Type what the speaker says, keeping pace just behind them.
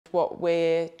What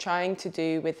we're trying to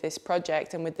do with this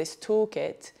project and with this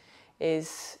toolkit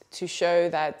is to show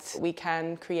that we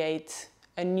can create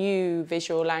a new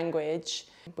visual language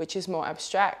which is more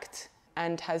abstract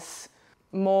and has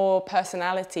more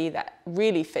personality that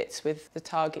really fits with the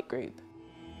target group.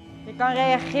 Je kan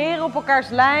reageren op elkaars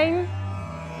lijn.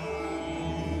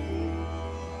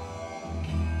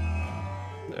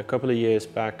 A couple of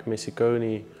years back,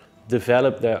 Misiconi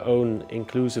developed their own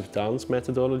inclusive dance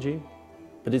methodology,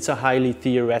 but it's a highly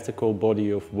theoretical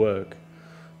body of work.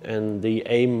 And the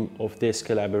aim of this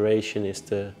collaboration is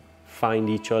to find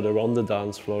each other on the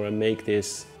dance floor and make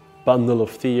this bundle of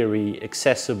theory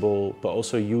accessible but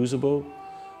also usable.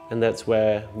 And that's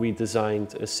where we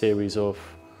designed a series of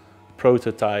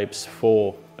prototypes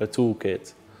for a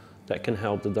toolkit that can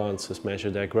help the dancers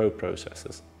measure their growth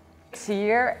processes. Ik zie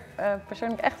hier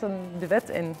persoonlijk echt een duet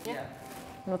in. Ja.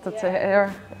 Omdat het heel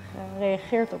erg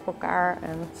reageert op elkaar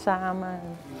en samen.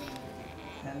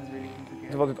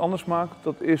 Wat het anders maakt,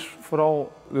 dat is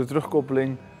vooral de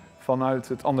terugkoppeling vanuit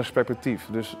het anders perspectief.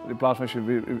 Dus in plaats van als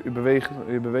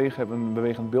je bewegen hebt een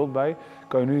bewegend beeld bij,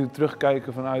 kan je nu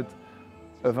terugkijken vanuit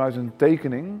een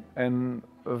tekening en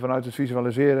vanuit het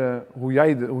visualiseren hoe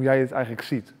jij het eigenlijk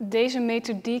ziet. Deze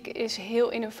methodiek is heel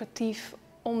innovatief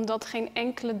omdat geen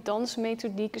enkele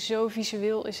dansmethodiek zo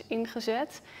visueel is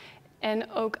ingezet.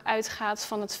 En ook uitgaat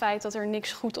van het feit dat er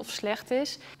niks goed of slecht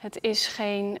is. Het is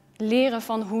geen leren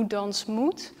van hoe dans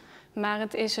moet, maar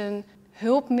het is een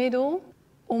hulpmiddel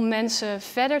om mensen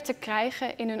verder te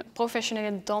krijgen in hun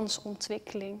professionele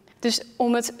dansontwikkeling. Dus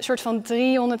om het soort van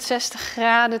 360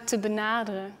 graden te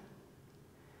benaderen.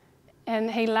 En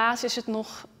helaas is het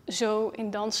nog zo in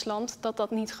dansland dat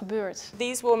dat niet gebeurt.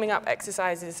 These warming up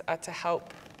exercises are to help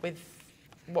with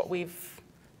what we've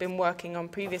been working on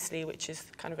previously, which is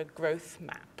kind of a growth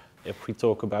map. If we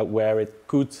talk about where it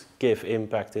could give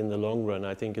impact in the long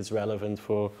run, I think it's relevant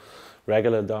for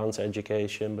regular dance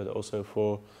education, but also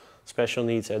for special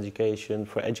needs education,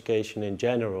 for education in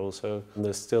general. So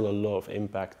there's still a lot of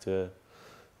impact to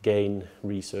gain,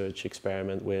 research,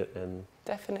 experiment with, and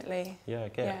Definitely. yeah,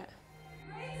 Yeah.